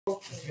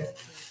Okay.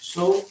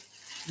 So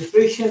the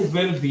patient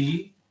will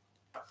be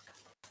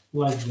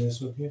like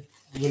this. Okay,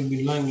 will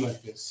be lying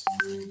like this.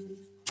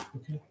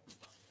 Okay.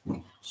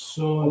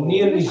 So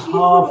nearly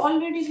half.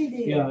 Already be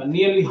there. Yeah,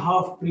 nearly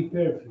half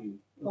prepared for you.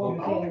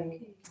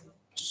 Okay.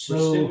 So But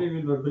still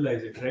we will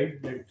verbalize it,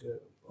 right?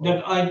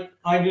 that I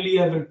ideally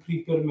I will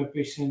prepare my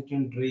patient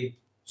and drape.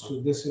 So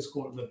this is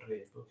called the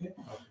drape. Okay.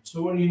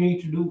 So what you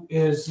need to do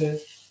is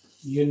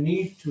you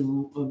need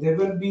to. There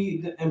will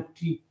be the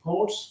empty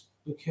pots.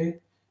 Okay.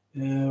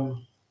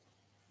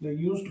 There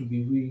used to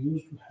be. We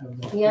used to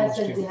have that. Yes,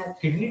 sir, plastic. we have.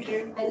 Kidney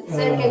tray? And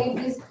sir, can you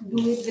please do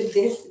it with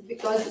this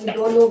because we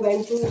don't know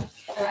when to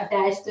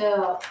attach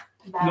the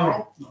bag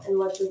No. and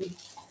what to do.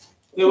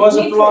 There was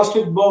a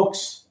plastic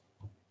box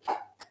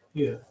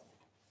here.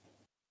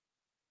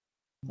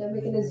 So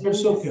we can assume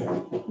It's okay.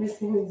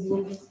 this. We can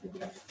assume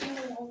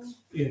this.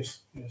 Yes,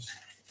 yes.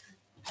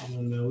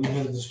 And we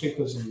have the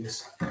stickers in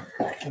this.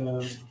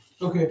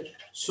 Okay,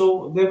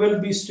 so there will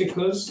be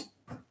stickers,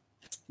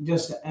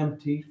 just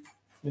empty.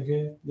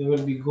 Okay, there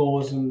will be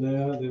gauze in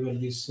there. There will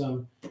be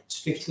some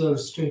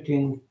stickers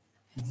stating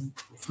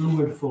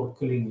fluid for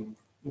cleaning.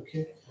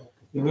 Okay,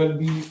 there will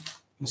be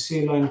a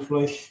saline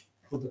flush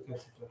for the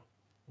catheter.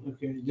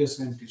 Okay,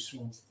 just empty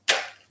smooth.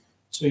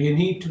 So you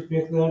need to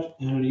pick that,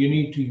 and you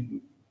need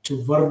to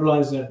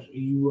verbalize that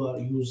you are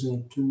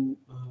using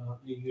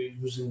you're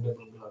using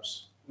double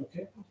gloves.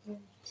 Okay,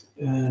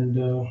 and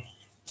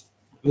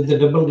with the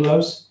double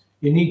gloves,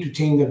 you need to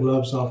change the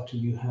gloves after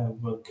you have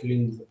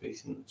cleaned the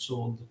patient.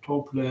 So the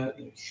top layer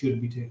should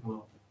be taken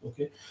off.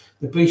 Okay,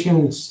 the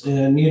patient is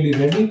nearly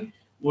ready.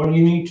 What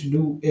you need to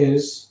do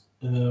is.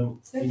 So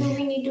do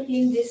we need to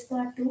clean this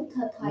part too,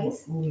 the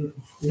thighs?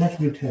 Let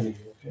me tell you.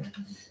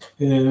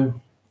 Okay,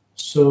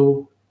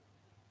 so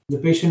the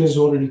patient is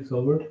already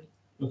covered.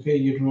 Okay,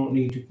 you do not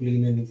need to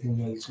clean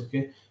anything else.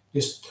 Okay,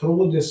 just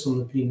throw this on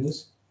the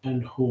penis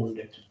and hold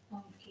it.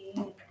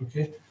 Okay.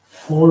 Okay,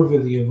 hold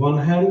with your one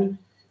hand,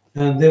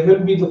 and there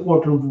will be the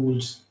cotton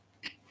balls,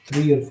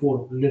 3 or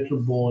 4 little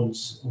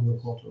balls on the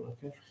cotton.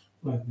 Okay,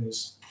 like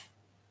this.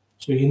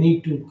 So you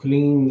need to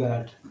clean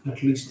that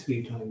at least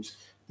 3 times.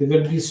 There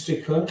will be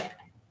sticker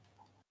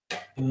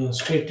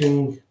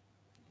stating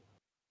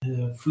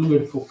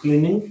fluid for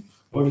cleaning.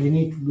 What you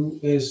need to do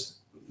is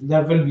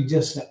that will be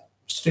just a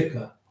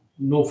sticker,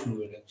 no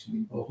fluid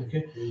actually.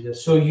 Okay.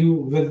 So you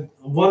with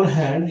one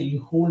hand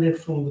you hold it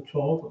from the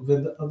top,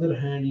 with the other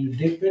hand you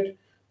dip it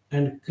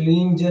and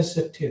clean just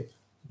the tip.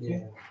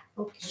 Okay.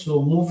 Okay.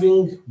 So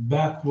moving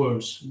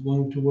backwards,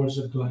 going towards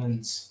the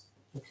glands.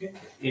 Okay.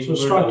 So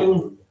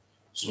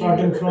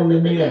starting from the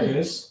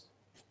meatus.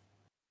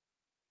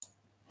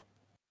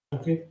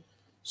 Okay.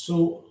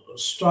 So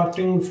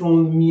starting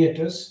from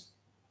meatus,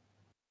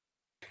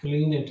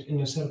 clean it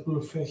in a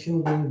circular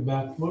fashion, going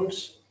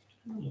backwards.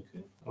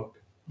 Okay. Okay.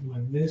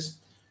 Like this.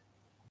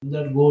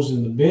 That goes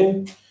in the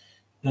bin,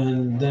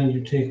 and then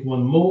you take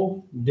one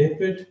more, dip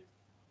it,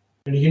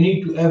 and you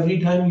need to every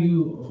time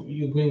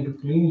you're going to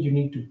clean, you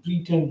need to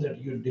pretend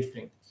that you're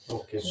dipping.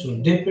 Okay. So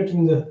dip it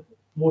in the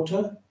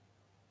water,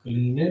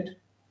 clean it,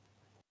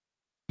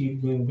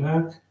 keep going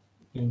back,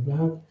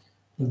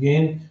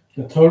 again.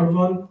 The third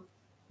one,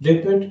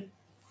 dip it.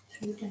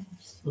 3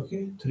 times.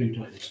 Okay, 3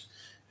 times.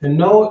 And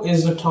now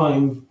is the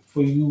time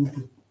for you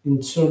to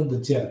insert the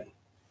jelly.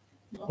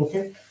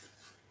 Okay,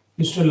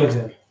 insert the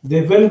gel.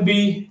 There will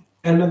be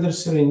another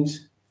syringe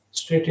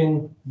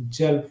stating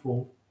gel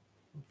for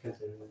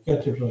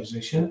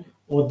catheterization,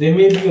 or there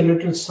may be a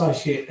little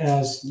sachet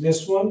as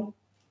this one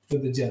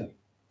with the jelly.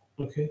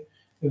 Okay,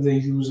 if they're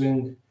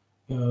using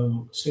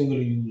single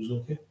use.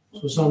 Okay,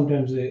 so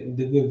sometimes they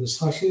give the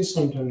sachet,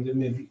 sometimes they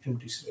may be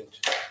empty syringe.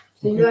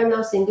 So you are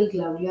now single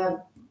glove. You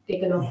have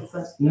taken off the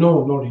first glove.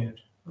 No, not yet.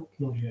 Okay.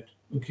 Not yet.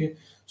 Okay.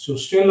 So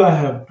still I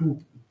have two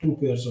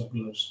pairs of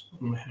gloves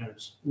on my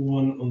hands,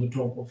 one on the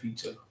top of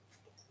each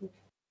other.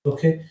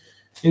 Okay.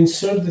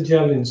 Insert the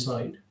gel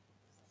inside.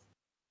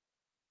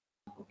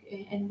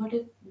 Okay, and what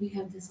if we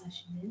have the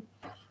sachet then?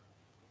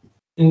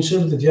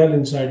 Insert the gel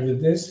inside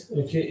with this.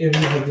 Okay. If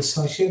you have the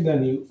sachet,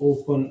 then you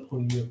open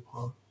on your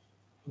palm.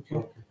 Okay.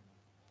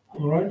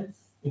 All right.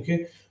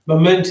 Okay.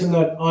 But mention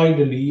that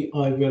ideally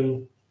I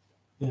will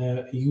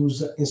use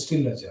the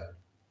instiller gel.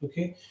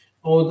 Okay.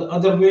 Or the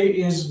other way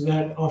is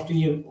that after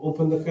you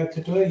open the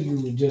catheter,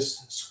 you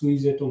just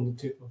squeeze it on the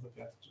tip of the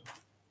catheter.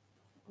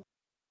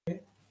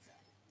 Okay.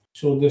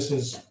 So this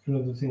is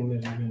another thing that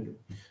you can do.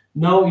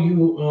 Now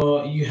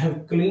you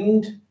have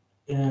cleaned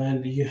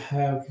and you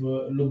have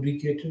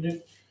lubricated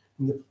it,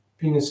 and the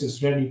penis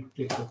is ready to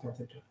take the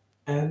catheter.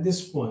 At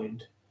this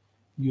point,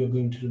 you are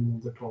going to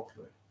remove the top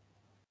layer.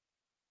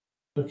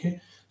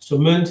 Okay. So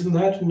mention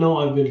that now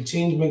I will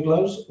change my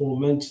gloves, or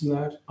mention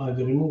that I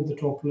will remove the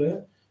top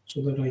layer,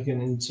 so that I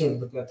can insert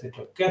the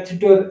catheter.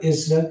 Catheter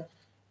is a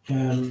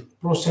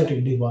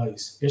prosthetic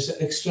device. It's an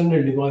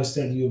external device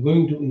that you're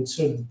going to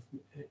insert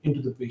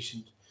into the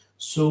patient.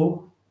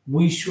 So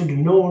we should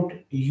not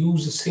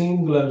use the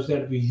same gloves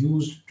that we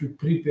used to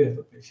prepare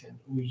the patient.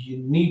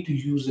 We need to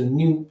use a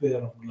new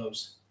pair of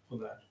gloves for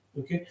that.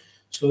 Okay,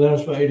 so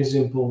that's why it is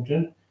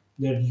important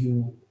that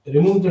you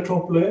remove the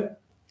top layer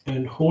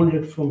and hold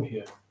it from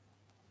here.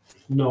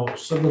 Now,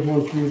 so I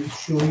want me to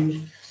show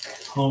you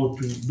how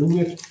to do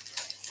it.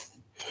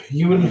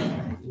 You will.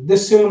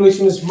 This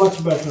simulation is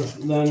much better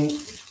than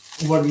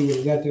what you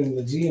will get in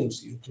the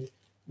GMC. Okay,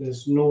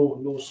 there's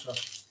no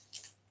stuff.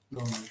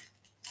 No.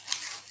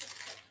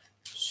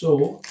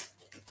 So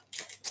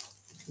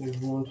I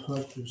want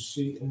her to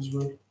see as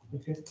well.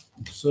 Okay,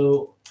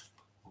 so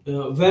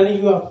when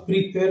you are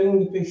preparing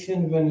the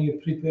patient, when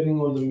you're preparing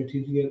all the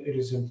material, it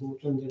is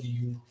important that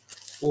you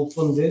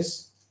open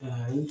this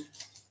and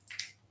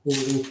hold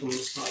it from the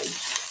side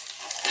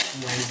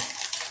and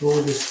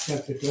throw this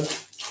catheter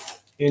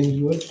in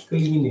your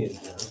clean area,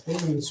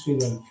 okay, in the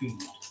sterile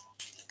field.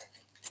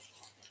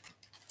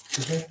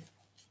 Okay,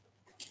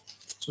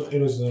 so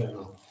it is there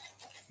now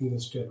in the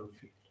sterile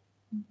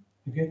field.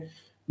 Okay,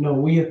 now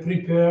we have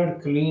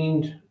prepared,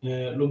 cleaned,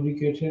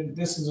 lubricated.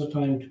 This is the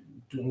time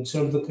to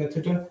insert the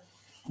catheter.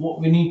 What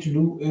we need to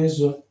do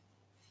is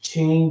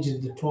change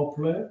the top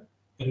layer,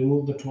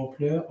 remove the top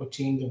layer, or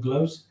change the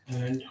gloves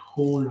and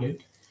hold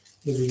it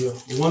with your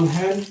one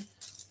hand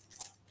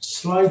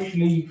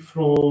slightly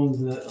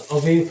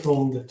away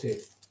from the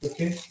tip.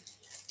 Okay,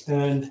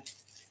 and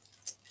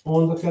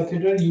on the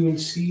catheter you will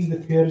see the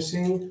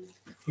piercing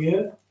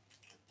here.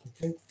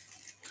 Okay.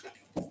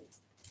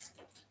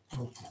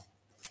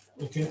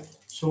 Okay,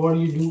 so what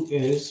you do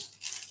is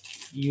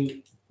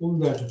you pull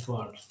that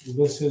apart.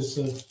 This is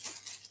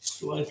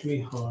slightly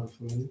hard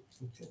for me.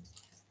 Okay.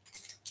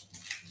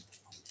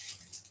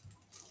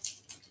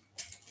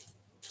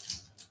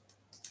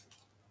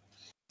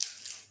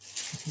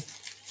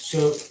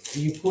 So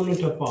you pull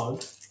it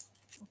apart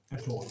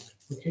at all.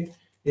 Okay.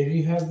 If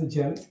you have the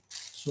gel,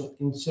 so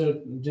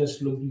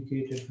just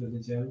lubricate it with the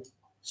gel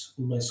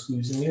by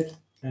squeezing it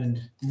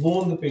and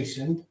warm the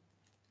patient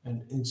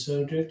and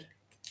insert it.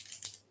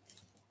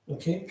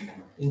 Okay,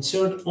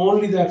 insert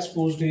only the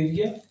exposed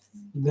area,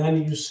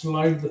 then you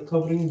slide the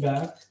covering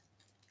back,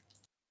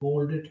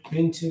 hold it,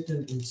 pinch it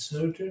and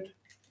insert it,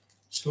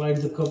 slide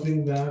the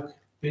covering back,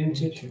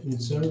 pinch it,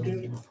 insert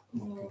it,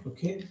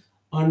 okay,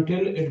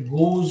 until it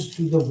goes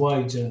to the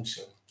Y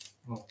junction.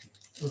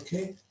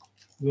 Okay,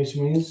 which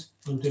means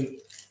until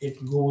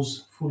it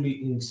goes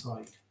fully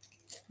inside.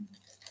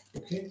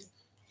 Okay,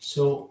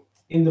 so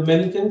in the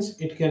mannequins,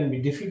 it can be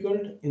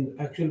difficult. In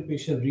the actual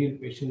patient, real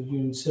patient, you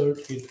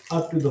insert it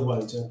up to the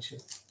Y junction.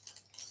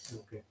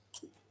 Okay.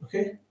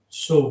 Okay.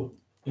 So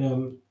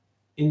in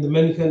the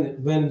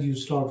mannequin, when you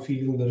start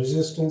feeling the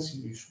resistance,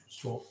 you should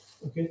stop.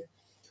 Okay.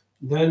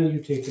 Then you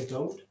take it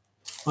out.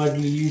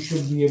 Ideally, you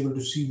should be able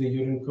to see the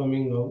urine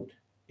coming out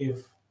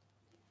if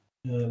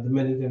the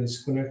mannequin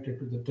is connected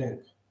to the tank.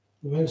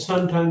 Well,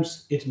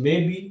 sometimes it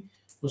may be,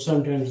 or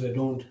sometimes they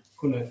don't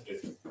connect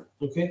it.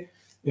 Okay.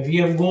 If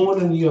you have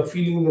gone and you are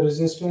feeling the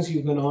resistance,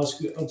 you can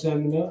ask your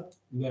examiner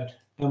that,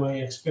 am I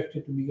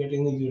expected to be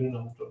getting the urine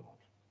out or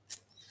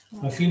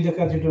not? I feel the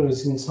catheter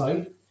is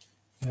inside,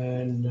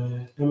 and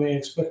am I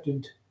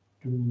expected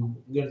to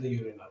get the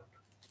urine out?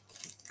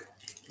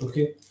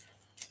 Okay.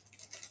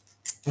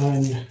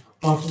 And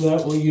after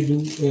that, what you do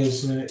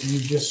is you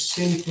just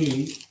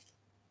simply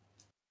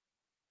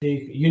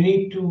you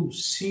need to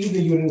see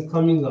the urine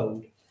coming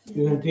out.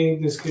 You can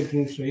take this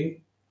kidney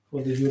tray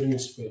for the urine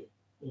spill.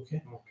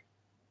 Okay.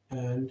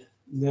 And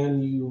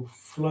then you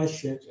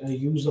flush it and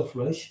use a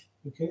flush,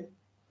 okay,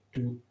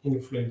 to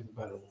inflate the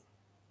balloon.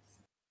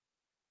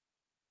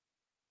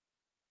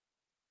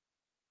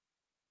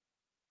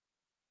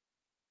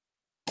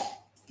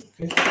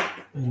 Okay,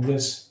 and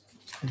this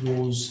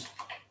goes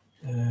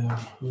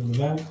with the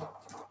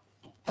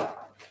bag.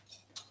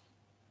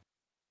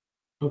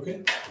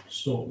 Okay,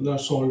 so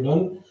that's all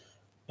done,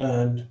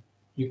 and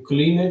you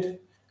clean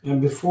it,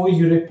 and before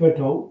you rip it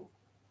out,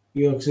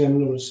 your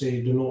examiner will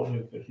say, do not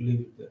rip it, leave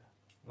it there.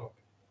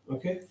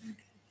 Okay.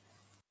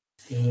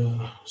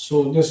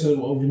 So this is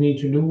what we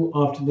need to do.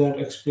 After that,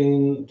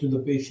 explain to the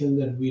patient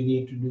that we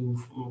need to do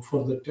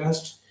further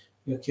tests.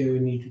 Okay, we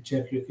need to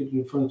check your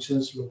kidney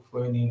functions, look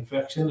for any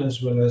infection,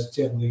 as well as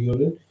check the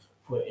urine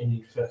for any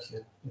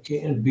infection.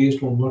 Okay, and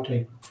based on what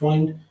I could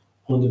find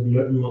on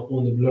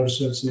the blood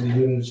cells in the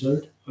urine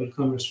result, I'll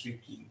come and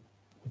speak to you.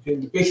 Okay,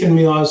 the patient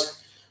may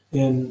ask,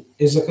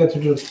 is the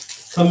catheter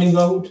coming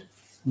out?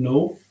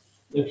 No.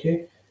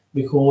 Okay,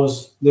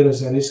 because there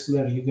is a risk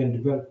that you can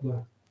develop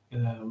the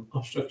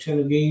obstruction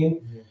again.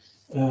 Yes.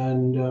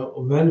 And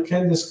when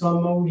can this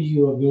come out?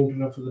 You are going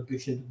to refer the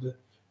patient to the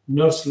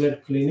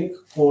nurse-led clinic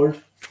called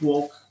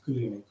PLAB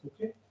clinic.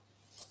 Okay.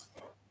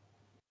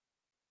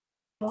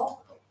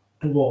 Walk.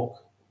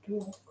 Walk.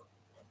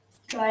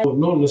 Try.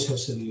 Not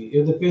necessarily.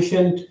 If the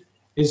patient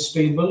is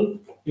stable,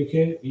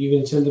 okay, you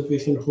can send the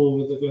patient home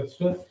with the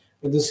catheter.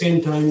 At the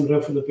same time,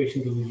 refer the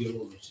patient to the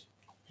urologist.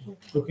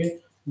 Okay,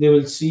 they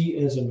will see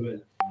as and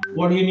when.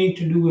 What you need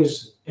to do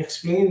is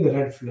explain the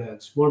red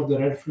flags. What the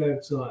red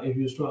flags are: if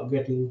you start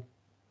getting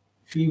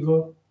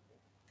fever,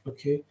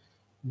 okay,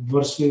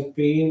 worsening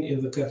pain,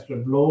 if the catheter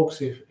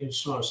blocks, if it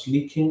starts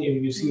leaking,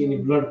 if you see any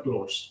blood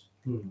clots,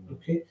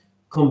 okay,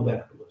 come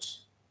back to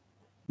us.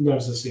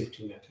 That's the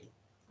safety netting.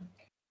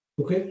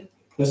 Okay,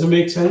 does it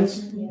make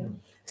sense?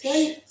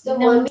 So,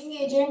 numbing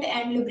agent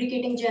and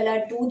lubricating gel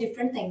are two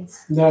different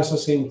things. That's the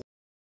same